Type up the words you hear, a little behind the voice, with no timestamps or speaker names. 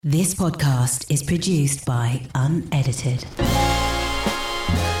This podcast is produced by Unedited.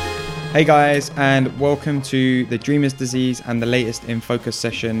 Hey guys, and welcome to the Dreamer's Disease and the latest in focus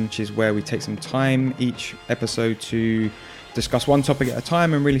session, which is where we take some time each episode to discuss one topic at a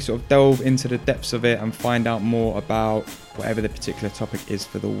time and really sort of delve into the depths of it and find out more about whatever the particular topic is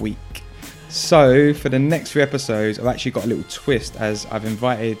for the week. So for the next few episodes, I've actually got a little twist as I've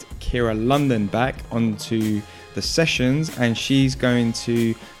invited Kira London back onto the sessions, and she's going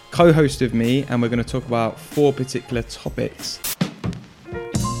to co-host with me, and we're going to talk about 4 particular topics.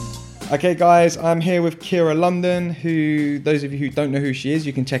 Okay guys, I'm here with Kira London, who, those of you who don't know who she is,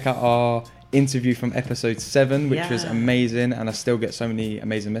 you can check out our interview from episode 7, which was amazing, and I still get so many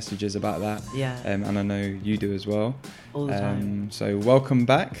amazing messages about that. And I know you do as well. All the time. So welcome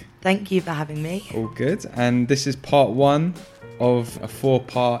back. Thank you for having me. All good. And this is part 1 of a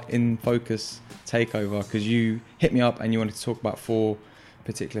 4-part In Focus takeover, because you hit me up and you wanted to talk about 4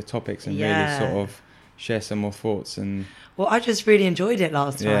 particular topics and really sort of share some more thoughts. And well, I just really enjoyed it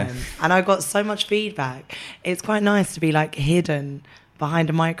last time, and I got so much feedback. It's quite nice to be like hidden behind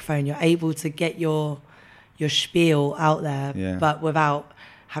a microphone. You're able to get your spiel out there, but without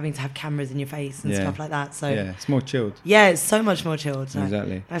having to have cameras in your face and stuff like that. So it's more chilled. Yeah, it's so much more chilled. So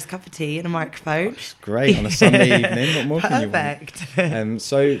exactly. Nice cup of tea and a microphone. That's great on a Sunday evening. What more can you want? Perfect.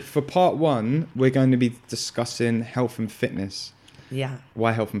 So for part 1, we're going to be discussing health and fitness. Yeah.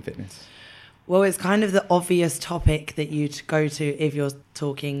 Why health and fitness? Well, it's kind of the obvious topic that you'd go to if you're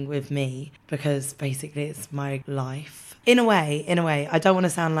talking with me, because basically it's my life. In a way, I don't want to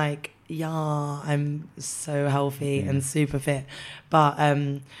sound like, I'm so healthy and super fit. But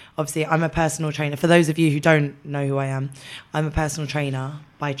obviously I'm a personal trainer. For those of you who don't know who I am, I'm a personal trainer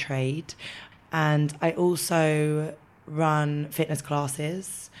by trade. And I also run fitness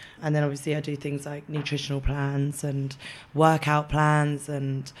classes. And then obviously I do things like nutritional plans and workout plans.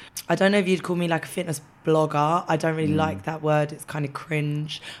 And I don't know if you'd call me like a fitness blogger. I don't really like that word. It's kind of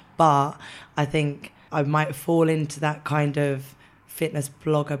cringe. But I think I might fall into that kind of fitness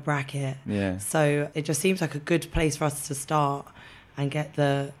blogger bracket. Yeah. So it just seems like a good place for us to start and get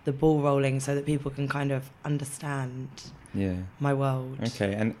the ball rolling so that people can kind of understand my world.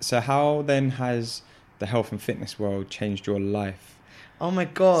 Okay. And so how then has the health and fitness world changed your life? Oh my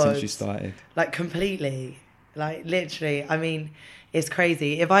God. Since you started? Like completely. Like literally. I mean, it's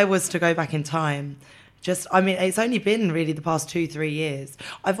crazy. If I was to go back in time, it's only been really the past 2-3 years.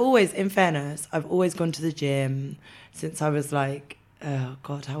 I've always, in fairness, gone to the gym since I was like, oh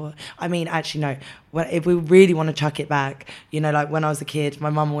God, actually no. If we really want to chuck it back, like when I was a kid,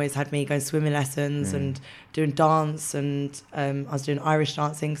 my mum always had me going swimming lessons and doing dance, and I was doing Irish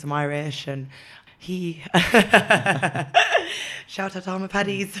dancing because I'm Irish, and shout out to my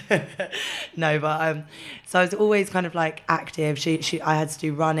paddies. No, but so I was always kind of like active. I had to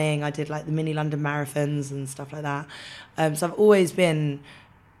do running. I did like the mini London marathons and stuff like that. So I've always been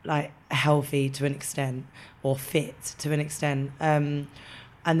like healthy to an extent, or fit to an extent. And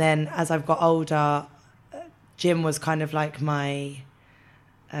then as I've got older, gym was kind of like my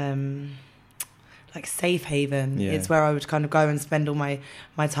like safe haven. It's where I would kind of go and spend all my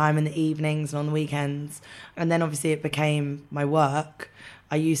time in the evenings and on the weekends. And then obviously it became my work.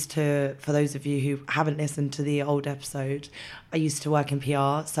 I used to, for those of you who haven't listened to the old episode, I used to work in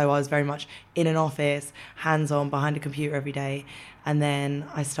PR. So I was very much in an office, hands-on, behind a computer every day. And then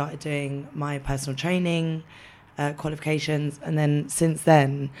I started doing my personal training qualifications. And then since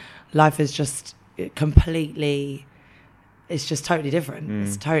then, life is just completely, it's just totally different.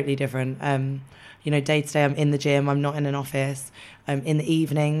 It's totally different. Day to day, I'm in the gym. I'm not in an office. In the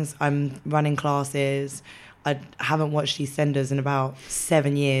evenings, I'm running classes. I haven't watched EastEnders in about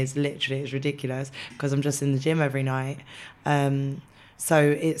 7 years. Literally, it's ridiculous because I'm just in the gym every night.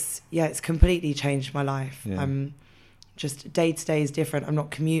 So it's completely changed my life. Just day to day is different. I'm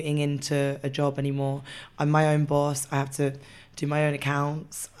not commuting into a job anymore. I'm my own boss. I have to do my own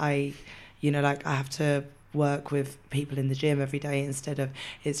accounts. I have to work with people in the gym every day instead of,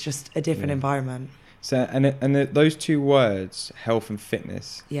 it's just a different environment. So and those 2 words, health and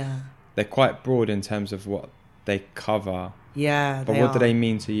fitness, they're quite broad in terms of what they cover. But what do they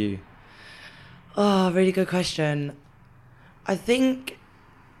mean to you? Oh, really good question. I think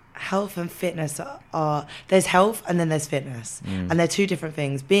health and fitness there's health and then there's fitness, and they're 2 different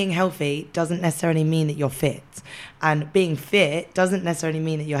things. Being healthy doesn't necessarily mean that you're fit, and being fit doesn't necessarily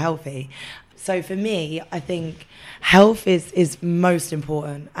mean that you're healthy. So for me, I think health is most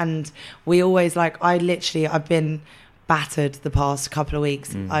important. And we always I've been battered the past couple of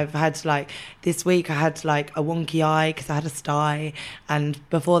weeks. I've had like, this week I had like a wonky eye because I had a sty, and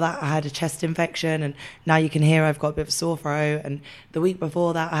before that I had a chest infection, and now you can hear I've got a bit of a sore throat, and the week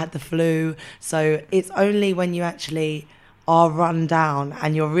before that I had the flu. So it's only when you actually are run down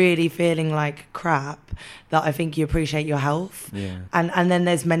and you're really feeling like crap that I think you appreciate your health. And then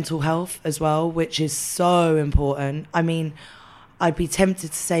there's mental health as well, which is so important. I mean, I'd be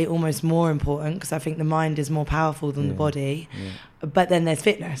tempted to say almost more important, because I think the mind is more powerful than the body. But then there's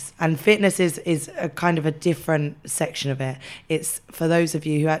fitness, and fitness is a kind of a different section of it. It's for those of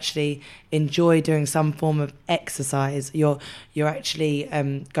you who actually enjoy doing some form of exercise. You're actually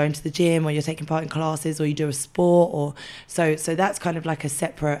going to the gym, or you're taking part in classes, or you do a sport, or so that's kind of like a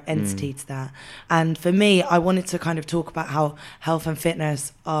separate entity to that. And for me, I wanted to kind of talk about how health and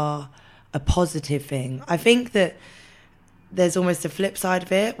fitness are a positive thing. I think that there's almost a flip side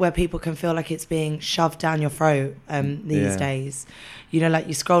of it where people can feel like it's being shoved down your throat these days. You know, like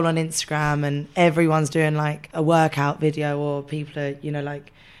you scroll on Instagram and everyone's doing like a workout video, or people are, you know,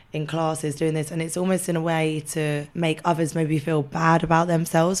 like in classes doing this, and it's almost in a way to make others maybe feel bad about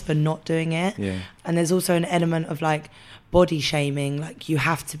themselves for not doing it. And there's also an element of like body shaming, like you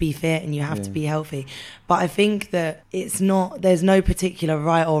have to be fit and you have to be healthy. But I think that there's no particular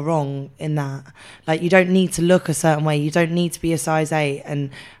right or wrong in that. Like, you don't need to look a certain way, you don't need to be a size 8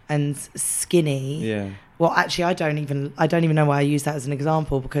 and skinny. Well, actually, I don't even know why I use that as an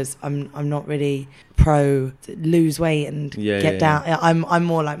example, because I'm not really pro lose weight and get down. I'm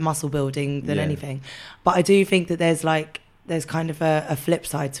more like muscle building than anything. But I do think that there's kind of a flip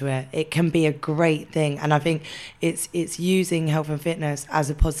side to it. It can be a great thing, and I think it's using health and fitness as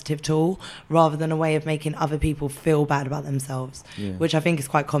a positive tool rather than a way of making other people feel bad about themselves, which I think is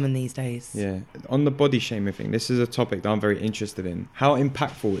quite common these days. On the body shaming thing, this is a topic that I'm very interested in. How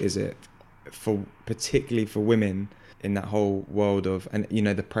impactful is it particularly for women in that whole world of, and you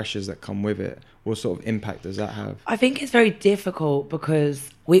know, the pressures that come with it? What sort of impact does that have? I think it's very difficult because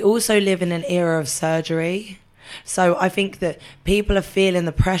we also live in an era of surgery. So I think that people are feeling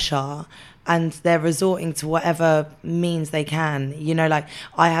the pressure and they're resorting to whatever means they can. You know, like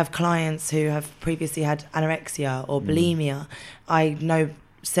I have clients who have previously had anorexia or bulimia. I know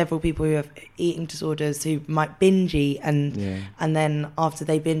several people who have eating disorders who might binge eat, and then after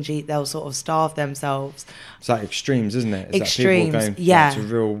they binge eat, they'll sort of starve themselves. It's like extremes, isn't it? It's extremes, like people going to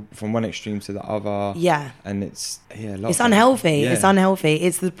real, from one extreme to the other. And it's it's unhealthy. It's unhealthy.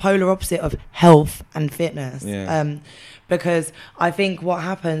 It's the polar opposite of health and fitness. Because I think what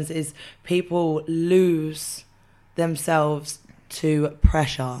happens is people lose themselves to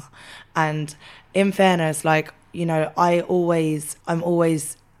pressure. And in fairness, like, you know, I'm always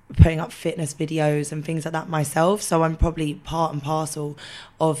putting up fitness videos and things like that myself. So I'm probably part and parcel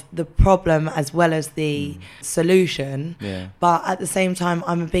of the problem as well as the solution. But at the same time,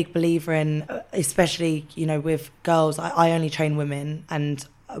 I'm a big believer in, especially, you know, with girls, I only train women, and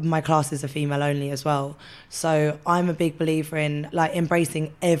my classes are female only as well. So I'm a big believer in like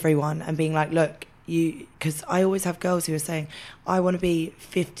embracing everyone and being like, look, because I always have girls who are saying, I want to be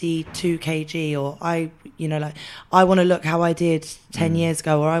 52 kg, or I want to look how I did 10 years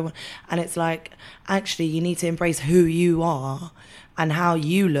ago, and it's like, actually, you need to embrace who you are and how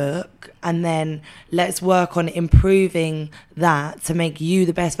you look, and then let's work on improving that to make you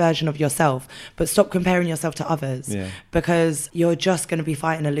the best version of yourself. But stop comparing yourself to others, because you're just going to be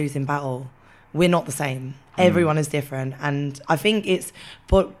fighting a losing battle. We're not the same. Everyone is different, and I think it's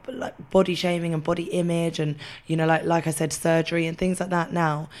body shaming and body image, and you know, like I said, surgery and things like that.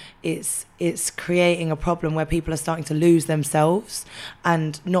 Now it's creating a problem where people are starting to lose themselves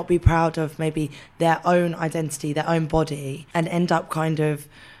and not be proud of maybe their own identity, their own body, and end up kind of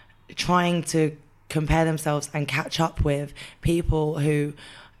trying to compare themselves and catch up with people who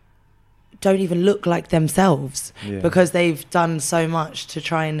don't even look like themselves, because they've done so much to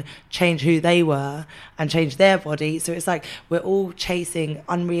try and change who they were and change their body. So it's like we're all chasing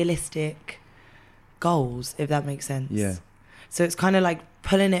unrealistic goals, if that makes sense. So it's kind of like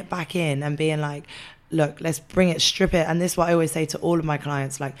pulling it back in and being like, look, let's bring it, strip it. And this is what I always say to all of my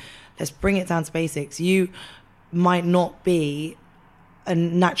clients, like, let's bring it down to basics. You might not be a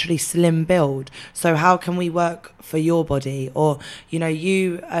naturally slim build, so how can we work for your body? Or you know,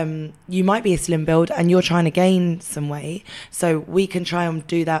 you might be a slim build and you're trying to gain some weight, so we can try and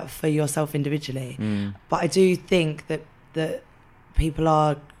do that for yourself individually. But I do think that people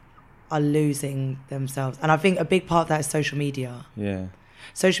are losing themselves, and I think a big part of that is social media.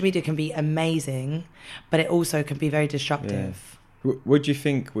 Social media can be amazing, but it also can be very destructive. What do you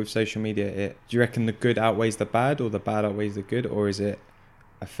think with social media? Do you reckon the good outweighs the bad, or the bad outweighs the good, or is it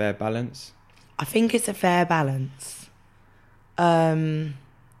a fair balance? I think it's a fair balance. I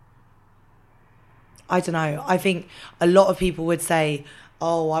don't know. I think a lot of people would say,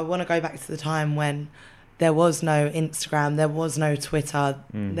 oh, I want to go back to the time when there was no Instagram, there was no Twitter,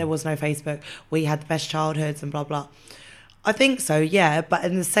 there was no Facebook. We had the best childhoods and blah, blah. I think so, yeah. But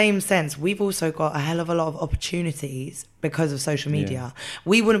in the same sense, we've also got a hell of a lot of opportunities because of social media.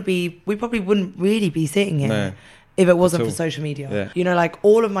 We probably wouldn't really be sitting here if it wasn't for social media. Yeah. You know, like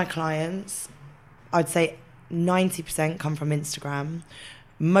all of my clients, I'd say 90% come from Instagram.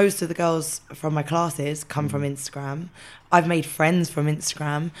 Most of the girls from my classes come from Instagram. I've made friends from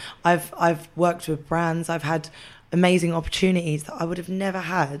Instagram. I've worked with brands. I've had amazing opportunities that I would have never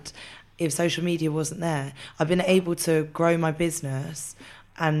had if social media wasn't there. I've been able to grow my business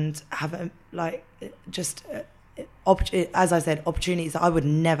and have as I said, opportunities that I would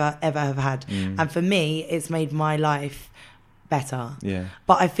never ever have had. And for me, it's made my life better. Yeah.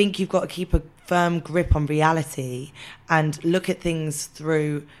 But I think you've got to keep a firm grip on reality and look at things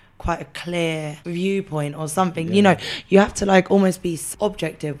through quite a clear viewpoint or something. Yeah. You know, you have to like almost be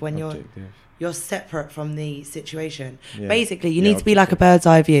objective when you're separate from the situation. Yeah. Basically, you need to be like a bird's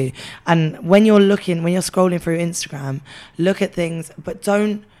eye view. And when you're scrolling through Instagram, look at things, but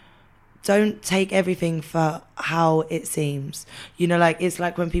don't take everything for how it seems. You know, like it's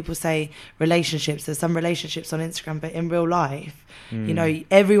like when people say relationships, there's some relationships on Instagram, but in real life, you know,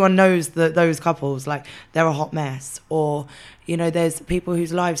 everyone knows that those couples, like they're a hot mess. Or, you know, there's people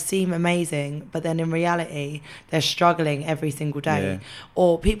whose lives seem amazing, but then in reality, they're struggling every single day. Yeah.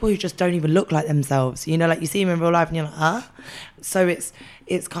 Or people who just don't even look like themselves. You know, like you see them in real life and you're like, huh? So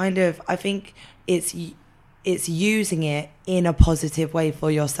it's kind of, I think it's using it in a positive way for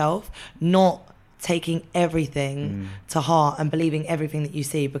yourself, not taking everything to heart and believing everything that you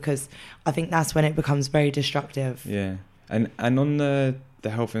see, because I think that's when it becomes very destructive. Yeah. And on the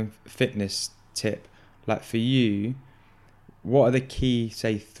health and fitness tip, like for you, what are the key,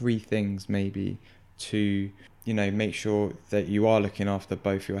 say, 3 things maybe to, you know, make sure that you are looking after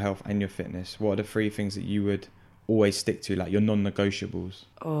both your health and your fitness? What are the 3 things that you would always stick to, like your non-negotiables?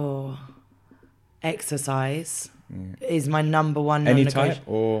 Oh, exercise is my number one. Any type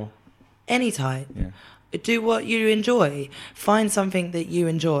or? Any type. Yeah. Do what you enjoy. Find something that you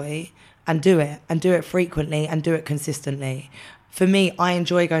enjoy and do it frequently and do it consistently. For me, I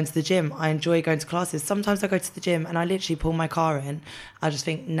enjoy going to the gym. I enjoy going to classes. Sometimes I go to the gym and I literally pull my car in. I just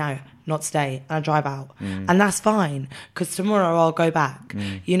think, no, not today. And I drive out. And that's fine, because tomorrow I'll go back.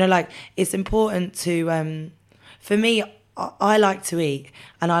 You know, like it's important to, for me, I like to eat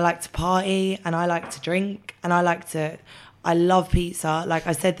and I like to party and I like to drink and I love pizza. Like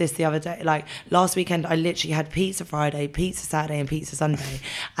I said this the other day, like last weekend I literally had pizza Friday, pizza Saturday and pizza Sunday.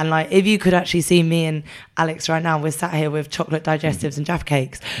 And like if you could actually see me and Alex right now, we're sat here with chocolate digestives and Jaffa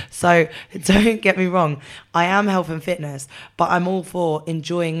cakes. So don't get me wrong, I am health and fitness, but I'm all for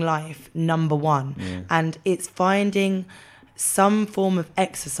enjoying life, number one. Yeah. And it's finding some form of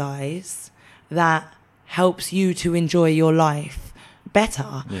exercise that helps you to enjoy your life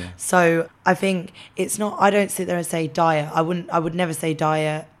better. Yeah. So I think it's not, I don't sit there and say diet. I would never say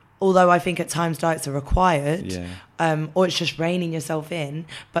diet, although I think at times diets are required. Yeah. Or it's just reining yourself in.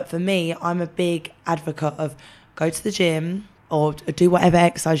 But for me, I'm a big advocate of go to the gym or do whatever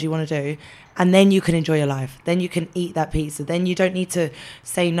exercise you want to do, and then you can enjoy your life. Then you can eat that pizza. Then you don't need to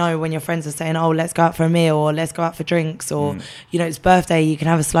say no when your friends are saying, oh, let's go out for a meal or let's go out for drinks or, you know, it's birthday, you can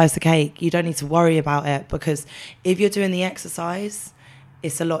have a slice of cake. You don't need to worry about it, because if you're doing the exercise,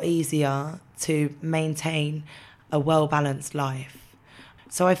 it's a lot easier to maintain a well-balanced life.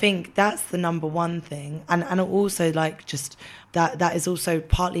 So I think that's the number one thing. And also like just that is also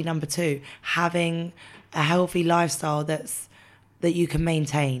partly number 2, having a healthy lifestyle that you can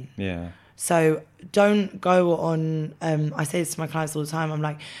maintain. Yeah. So don't go on, I say this to my clients all the time, I'm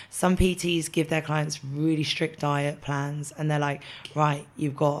like, some PTs give their clients really strict diet plans and they're like, right,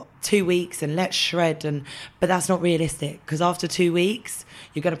 you've got 2 weeks and let's shred. But that's not realistic, because after 2 weeks,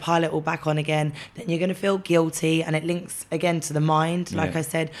 you're going to pile it all back on again. Then you're going to feel guilty, and it links again to the mind. Like I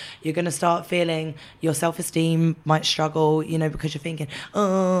said, you're going to start feeling your self-esteem might struggle, you know, because you're thinking,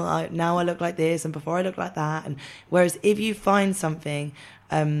 oh, now I look like this and before I look like that. And whereas if you find something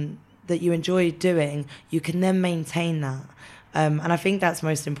that you enjoy doing, you can then maintain that. And I think that's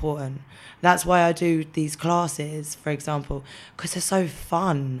most important. That's why I do these classes, for example, because they're so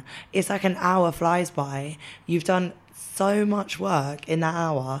fun. It's like an hour flies by. You've done so much work in that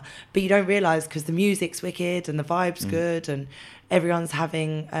hour, but you don't realise, because the music's wicked and the vibe's good and everyone's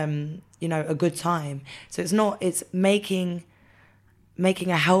having, you know, a good time. So it's making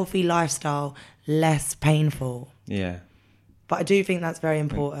a healthy lifestyle less painful. Yeah. But I do think that's very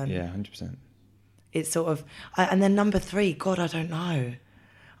important. Yeah, 100%. It's sort of, and then number 3, God, I don't know.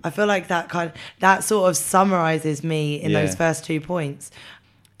 I feel like that sort of summarizes me in those first 2 points.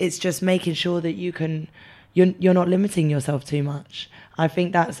 It's just making sure that you're not limiting yourself too much. I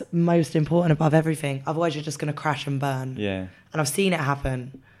think that's most important above everything. Otherwise, you're just going to crash and burn. Yeah. And I've seen it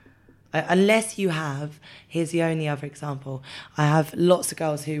happen. Unless you have, here's the only other example. I have lots of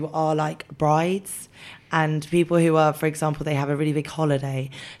girls who are like brides and people who are, for example, they have a really big holiday.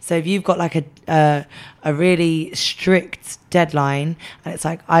 So if you've got like a really strict deadline and it's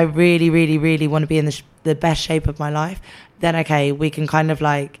like, I really, really, really want to be in the best shape of my life, then okay, we can kind of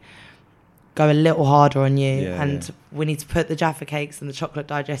like go a little harder on you we need to put the Jaffa cakes and the chocolate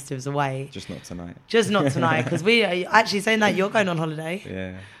digestives away. Just not tonight. Just not tonight, because we are actually saying that you're going on holiday.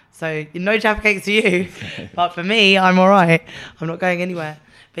 Yeah. So no Jaffa cakes for you, but for me, I'm all right. I'm not going anywhere.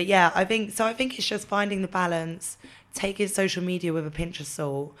 But yeah, I think it's just finding the balance, taking social media with a pinch of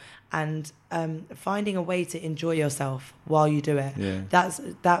salt, and finding a way to enjoy yourself while you do it. Yeah.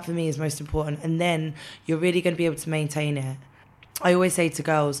 That for me is most important. And then you're really going to be able to maintain it. I always say to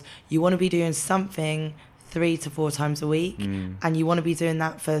girls, you want to be doing something 3 to 4 times a week, and you want to be doing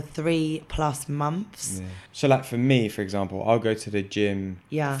that for 3+ months. Yeah. So like for me, for example, I'll go to the gym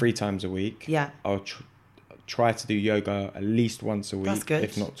 3 times a week. Yeah. I'll try to do yoga at least once a week. That's good.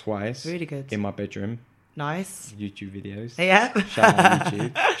 If not twice. Really good. In my bedroom. Nice. YouTube videos. Yeah. Shout out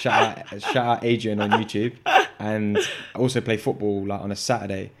YouTube. shout out Adrian on YouTube. And I also play football like on a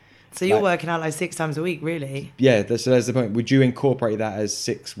Saturday. So you're working out like 6 times a week, really? Yeah, that's the point. Would you incorporate that as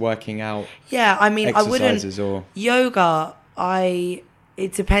 6 working out? Yeah, I mean, I wouldn't. Or Yoga,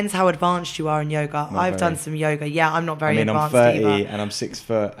 it depends how advanced you are in yoga. I've done some yoga. Yeah, I'm not very advanced I'm 30 either. and I'm 6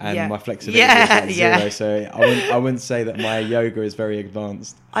 foot and my flexibility is like 0. So I wouldn't say that my yoga is very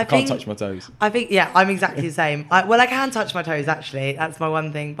advanced. I can't touch my toes. I think, I'm exactly the same. I can touch my toes, actually. That's my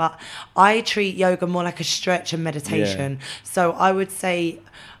one thing. But I treat yoga more like a stretch and meditation. Yeah. So I would say,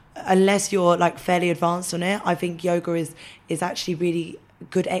 unless you're like fairly advanced on it, I think yoga is actually really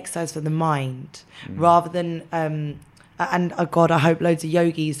good exercise for the mind rather than and God, I hope loads of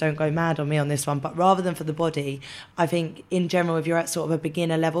yogis don't go mad on me on this one, but rather than for the body, I think in general, if you're at sort of a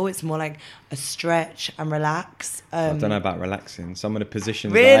beginner level, it's more like a stretch and relax. I don't know about relaxing. Some of the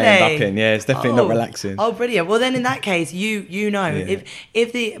positions really? that I end up in, it's definitely not relaxing. Oh, brilliant. Well, then in that case, you know,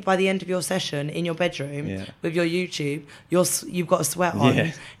 if by the end of your session in your bedroom with your YouTube, you've got a sweat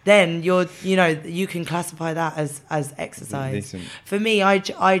on, then you can classify that as exercise. Decent. For me,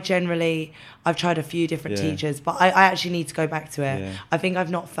 I generally, I've tried a few different teachers, but I actually need to go back to it. Yeah. I think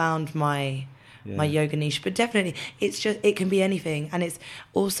I've not found my yoga niche, but definitely it can be anything. And it's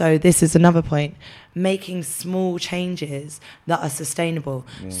also, this is another point, making small changes that are sustainable.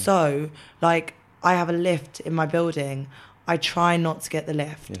 Yeah. So like I have a lift in my building. I try not to get the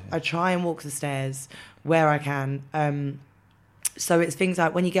lift. Yeah. I try and walk the stairs where I can. So it's things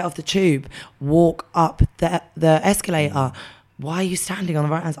like when you get off the tube, walk up the escalator. Why are you standing on the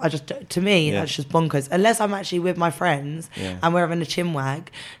right hand side? To me, that's just bonkers. Unless I'm actually with my friends and we're having a chinwag,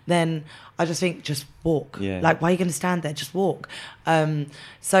 then I just think, just walk. Yeah. Like, why are you going to stand there? Just walk.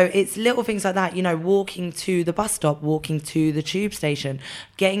 So it's little things like that, walking to the bus stop, walking to the tube station,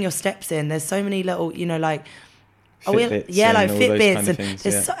 getting your steps in. There's so many little, like Fitbits like Fitbits kind of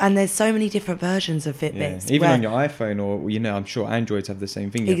things, and there's so many different versions of Fitbits. Even on your iPhone, or I'm sure Androids have the same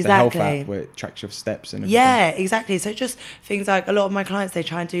thing. You have the health app where it tracks your steps and everything. Yeah, exactly. So just things like a lot of my clients, they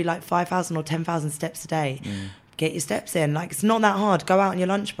try and do like 5,000 or 10,000 steps a day. Get your steps in. Like, it's not that hard. Go out on your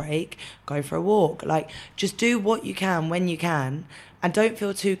lunch break, go for a walk. Like, just do what you can when you can, and don't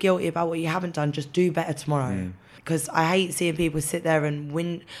feel too guilty about what you haven't done. Just do better tomorrow. Because I hate seeing people sit there and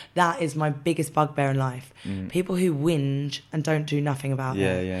whinge. That is my biggest bugbear in life. People who whinge and don't do nothing about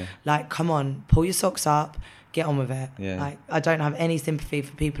it. Yeah. Like, come on, pull your socks up, get on with it. Yeah. Like, I don't have any sympathy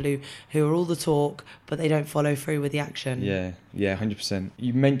for people who are all the talk, but they don't follow through with the action. Yeah, 100%.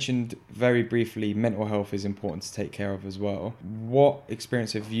 You mentioned very briefly mental health is important to take care of as well. What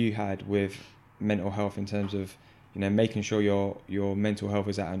experience have you had with mental health in terms of, making sure your mental health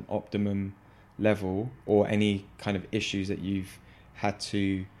is at an optimum level, or any kind of issues that you've had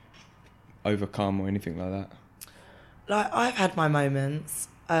to overcome or anything like that? Like, I've had my moments,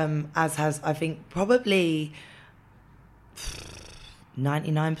 as has, I think, probably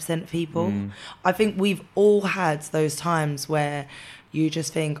 99% of people. I think we've all had those times where you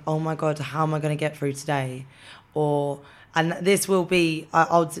just think, oh my God, how am I going to get through today? And this will be,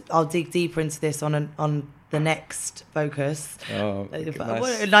 I'll dig deeper into this on the next focus. Oh,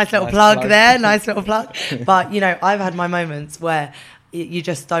 nice little plug there. Nice little plug. But, I've had my moments where you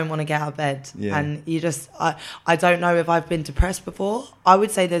just don't want to get out of bed. Yeah. And you just, I don't know if I've been depressed before. I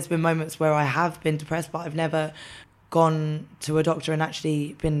would say there's been moments where I have been depressed, but I've never gone to a doctor and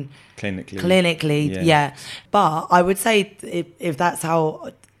actually been clinically. Yeah. But I would say if that's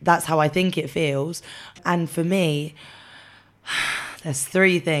how I think it feels. And for me, there's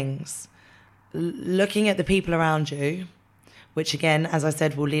three things. Looking at the people around you, which again, as I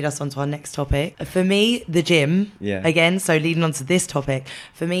said, will lead us on to our next topic. For me, the gym, again, so leading on to this topic,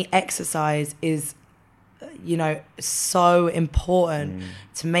 for me, exercise is, so important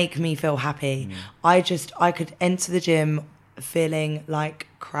to make me feel happy. I could enter the gym feeling like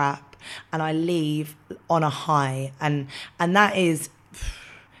crap and I leave on a high, and that is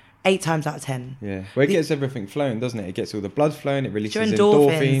 8 times out of 10. Yeah. Well, it gets everything flowing, doesn't it? It gets all the blood flowing, it releases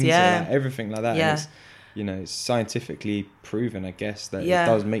endorphins, everything like that. Yeah. And it's scientifically proven, I guess, that it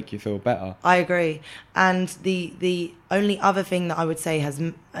does make you feel better. I agree. And the only other thing that I would say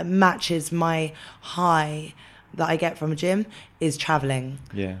matches my high that I get from a gym is traveling.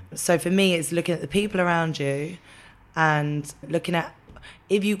 Yeah. So for me, it's looking at the people around you and looking at,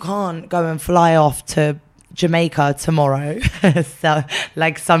 if you can't go and fly off to Jamaica tomorrow, so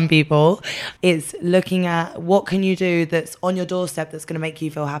like some people, it's looking at what can you do that's on your doorstep that's going to make you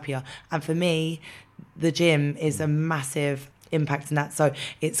feel happier. And for me, the gym is a massive impact in that. So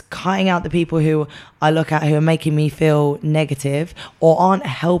it's cutting out the people who I look at who are making me feel negative or aren't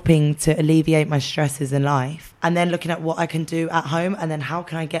helping to alleviate my stresses in life, and then looking at what I can do at home, and then how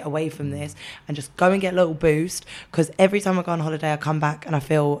can I get away from this and just go and get a little boost, because every time I go on holiday I come back and I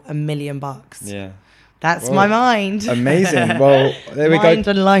feel $1 million. Yeah. That's my mind. Amazing. Well, there we go. Mind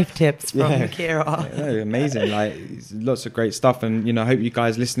and life tips from Kira. Amazing. Like, lots of great stuff. And, I hope you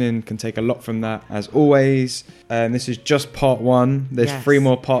guys listening can take a lot from that, as always. This is just part 1. There's 3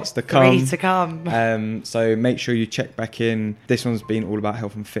 more parts to come. 3 to come. So make sure you check back in. This one's been all about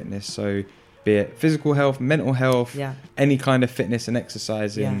health and fitness. So be it physical health, mental health, any kind of fitness and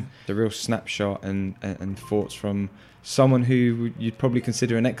exercising, the real snapshot and thoughts from someone who you'd probably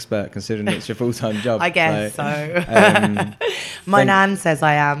consider an expert, considering it's your full-time job. I guess so. My nan says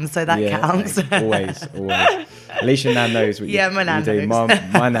I am, so that counts. Always. At least your nan knows what you do. My nan knows.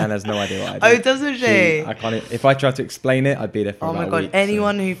 My nan has no idea what I do. Oh, doesn't she? I can't. If I try to explain it, I'd be there for about a week. Oh my God.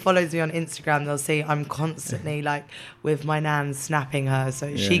 Anyone who follows me on Instagram, they'll see I'm constantly like with my nan snapping her.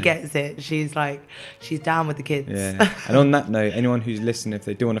 So she gets it. She's like, she's down with the kids. Yeah. And on that note, anyone who's listening, if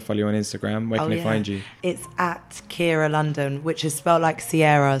they do want to follow you on Instagram, where can they find you? It's at Kira London, which is spelled like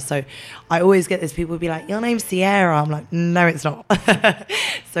Sierra. So I always get this, people be like, your name's Sierra. I'm like, no, it's not.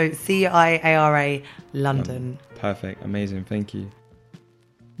 So CIARA London. Perfect. Amazing. Thank you.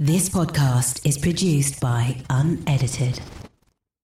 This podcast is produced by Unedited.